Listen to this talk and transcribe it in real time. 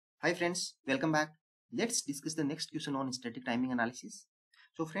Hi friends, welcome back. Let's discuss the next question on static timing analysis.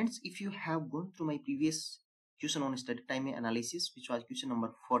 So friends, if you have gone through my previous question on static timing analysis, which was question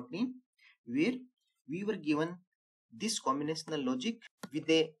number 14, where we were given this combinational logic with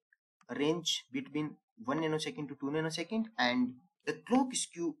a range between 1 nanosecond to 2 nanosecond, and the clock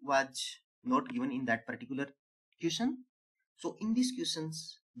skew was not given in that particular question. So in these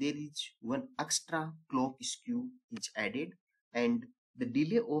questions, there is one extra clock skew is added, and the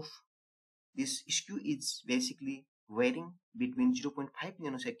delay of this skew is basically varying between 0.5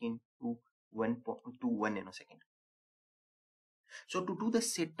 nanosecond to 1 nanosecond. So to do the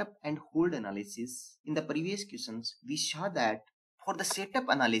setup and hold analysis, in the previous questions, we saw that for the setup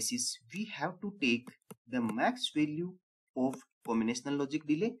analysis, we have to take the max value of combinational logic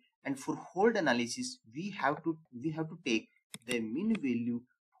delay, and for hold analysis, we have to take the min value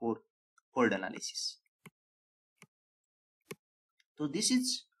for hold analysis. So this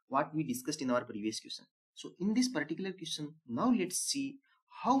is what we discussed in our previous question. So in this particular question, now let's see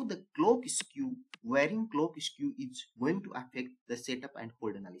how the clock skew, varying clock skew, is going to affect the setup and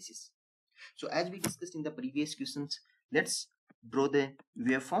hold analysis. So as we discussed in the previous questions, let's draw the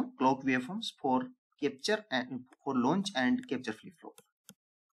waveform, clock waveforms for capture and for launch and capture flip-flop.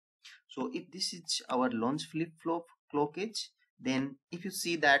 So if this is our launch flip-flop clock edge, then if you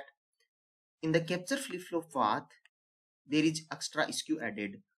see that in the capture flip-flop path, there is extra skew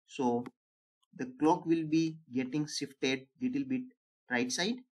added. So the clock will be getting shifted little bit right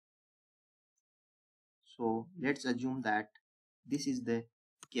side. So let's assume that this is the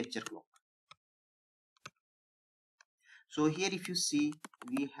capture clock. So here if you see,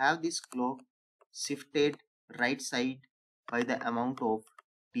 we have this clock shifted right side by the amount of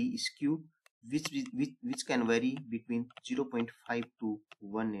T skew, which can vary between 0.5 to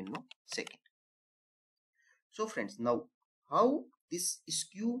 1 nanosecond. So friends, now how this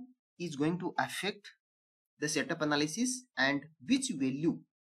skew is going to affect the setup analysis and which value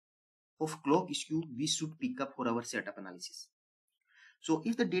of clock skew we should pick up for our setup analysis. So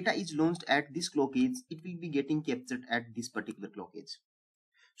if the data is launched at this clock edge, it will be getting captured at this particular clock edge.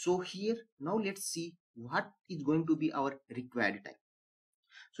 So here, now let's see what is going to be our required time.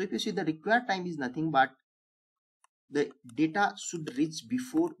 So if you see, the required time is nothing but the data should reach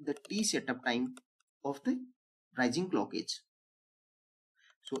before the T setup time of the rising clock edge.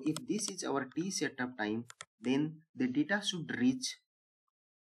 So if this is our T setup time, then the data should reach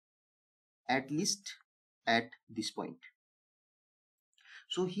at least at this point.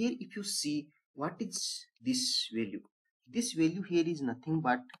 So here if you see, what is this value? This value here is nothing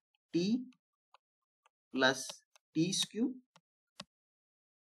but T plus T skew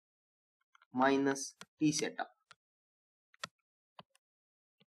minus T setup.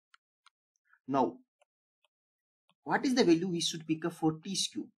 Now, what is the value we should pick up for T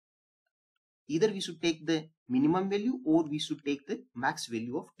skew? Either we should take the minimum value or we should take the max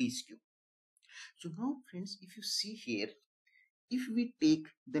value of T skew. So now friends, if you see here, if we take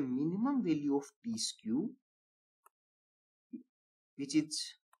the minimum value of T skew, which is,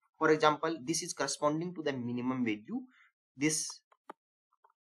 for example, this is corresponding to the minimum value, this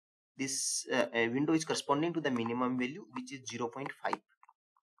window is corresponding to the minimum value, which is 0.5.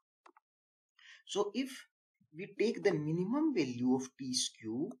 So if we take the minimum value of T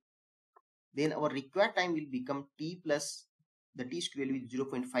skew, then our required time will become T plus the T skew value is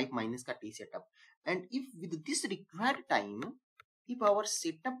 0.5 minus the T setup. And if with this required time, if our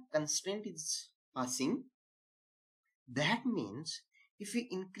setup constraint is passing, that means if we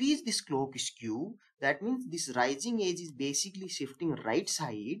increase this clock skew, that means this rising edge is basically shifting right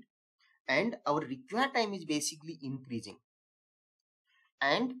side and our required time is basically increasing.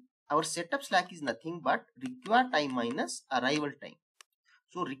 And our setup slack is nothing but required time minus arrival time.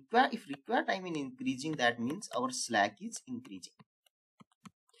 So if required time is increasing, that means our slack is increasing.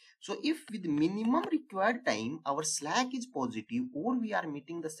 So if with minimum required time our slack is positive or we are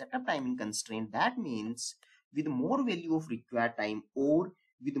meeting the setup timing constraint, that means with more value of required time or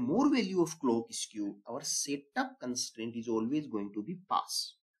with more value of clock skew, our setup constraint is always going to be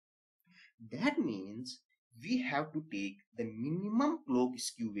passed. That means we have to take the minimum clock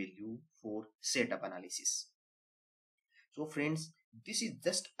skew value for setup analysis. So friends, this is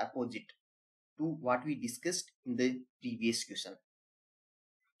just opposite to what we discussed in the previous question.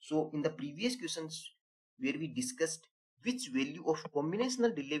 So in the previous questions where we discussed which value of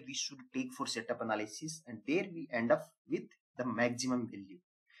combinational delay we should take for setup analysis, and there we end up with the maximum value.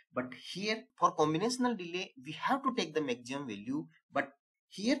 But here for combinational delay we have to take the maximum value, but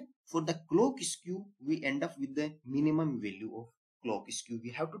here for the clock skew we end up with the minimum value of clock skew we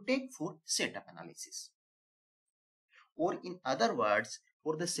have to take for setup analysis. Or in other words,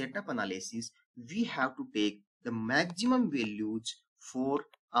 for the setup analysis, we have to take the maximum values for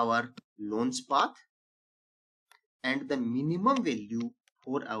our launch path and the minimum value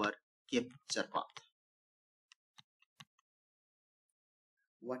for our capture path.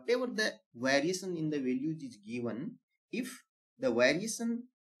 Whatever the variation in the values is given, if the variation,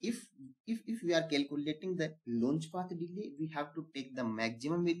 if we are calculating the launch path delay, we have to take the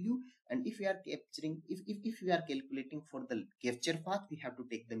maximum value, and if we are capturing, if we are calculating for the capture path, we have to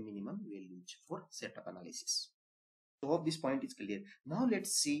take the minimum values for setup analysis. So hope this point is clear. Now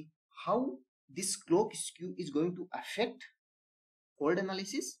let's see how this clock skew is going to affect hold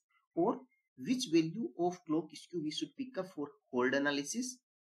analysis, or which value of clock skew we should pick up for hold analysis.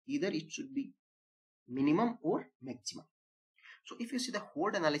 Either it should be minimum or maximum. So if you see the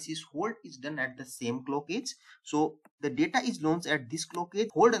hold analysis, hold is done at the same clock edge. So the data is launched at this clock edge.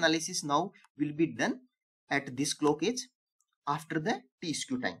 Hold analysis now will be done at this clock edge after the T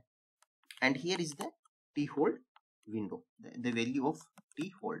skew time. And here is the T hold window, the value of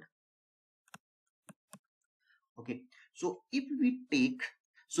T hold. Okay, so if we take,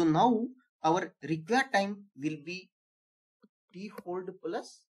 so now our required time will be T hold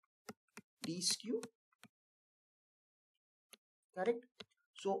plus T skew, correct?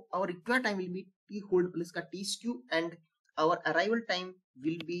 So our required time will be T hold plus T skew, and our arrival time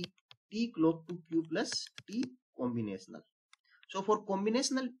will be T clock to Q plus T combinational. So for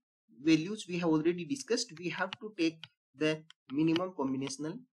combinational values we have already discussed, we have to take the minimum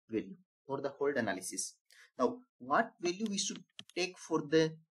combinational value for the hold analysis. Now what value we should take for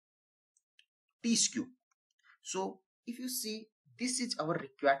the T skew? So if you see, this is our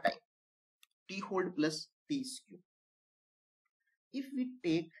required time, T hold plus T skew. If we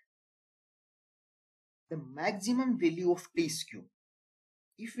take the maximum value of T skew,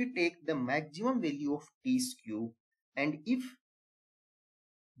 if we take the maximum value of T skew, and if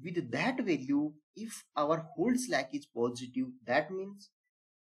with that value, if our hold slack is positive, that means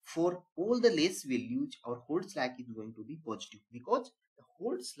for all the less values, our hold slack is going to be positive, because the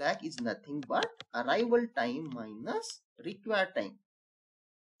hold slack is nothing but arrival time minus required time.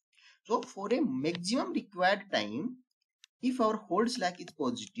 So for a maximum required time, if our hold slack is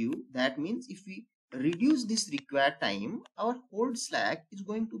positive, that means if we reduce this required time, our hold slack is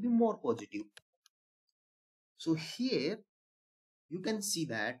going to be more positive. So here you can see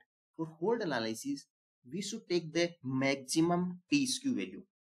that for hold analysis, we should take the maximum T skew value.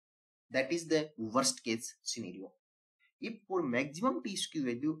 That is the worst case scenario. If for maximum T skew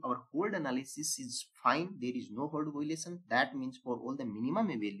value, our hold analysis is fine, there is no hold violation, that means for all the minimum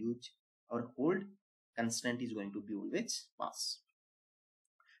values, our hold constraint is going to be always pass.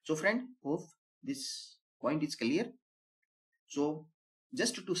 So friend, hope this point is clear. So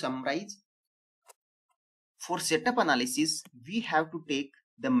just to summarize, for setup analysis, we have to take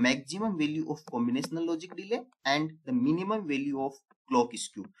the maximum value of combinational logic delay and the minimum value of clock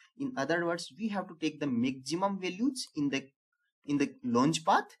skew. In other words, we have to take the maximum values in the launch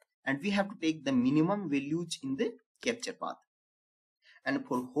path, and we have to take the minimum values in the capture path. And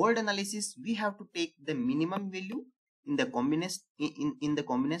for hold analysis, we have to take the minimum value in the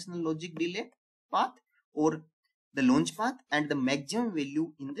combinational logic delay path or the launch path, and the maximum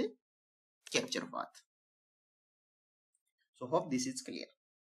value in the capture path. So hope this is clear.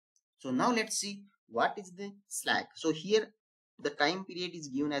 So now let's see what is the slack. So here the time period is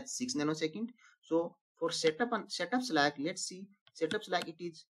given as 6 nanosecond. So for setup slack, let's see setup slack, it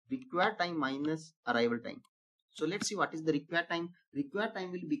is required time minus arrival time. So let's see what is the required time. Required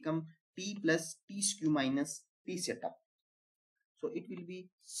time will become T plus T skew minus T setup. So it will be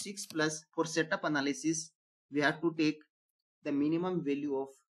 6 plus, for setup analysis we have to take the minimum value of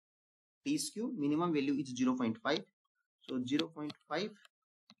T skew. Minimum value is 0.5. So 0.5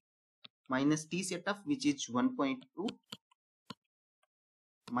 minus T setup, which is 1.2,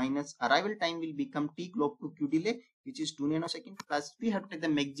 minus arrival time will become T clock to Q delay, which is 2 nanosecond, plus we have to take the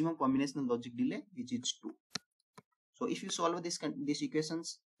maximum combinational logic delay, which is 2. So if you solve these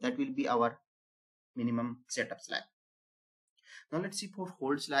equations, that will be our minimum setup slack. Now let's see for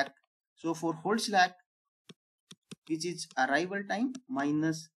hold slack. So for hold slack, which is arrival time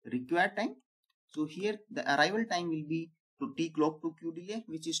minus required time. So here the arrival time will be to T clock to Q delay,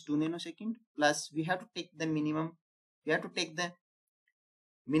 which is 2 nanosecond, plus we have to take the minimum, we have to take the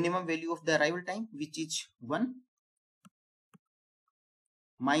minimum value of the arrival time, which is 1,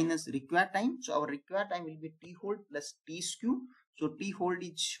 minus required time. So our required time will be T hold plus T skew. So T hold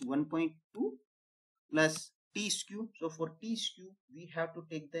is 1.2 plus T skew. So for T skew, we have to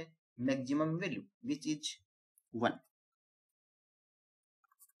take the maximum value, which is 1.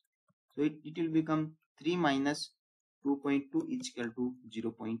 So it will become 3 minus 2.2 is equal to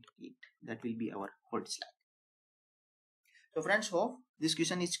 0.8. That will be our hold slack. So friends, hope this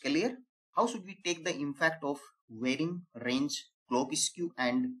question is clear. How should we take the impact of varying range, clock skew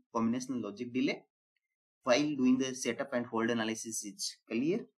and combinational logic delay while doing the setup and hold analysis is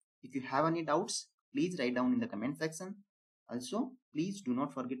clear. If you have any doubts, please write down in the comment section. Also, please do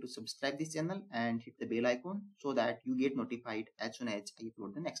not forget to subscribe this channel and hit the bell icon so that you get notified as soon as I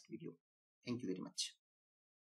upload the next video. Thank you very much.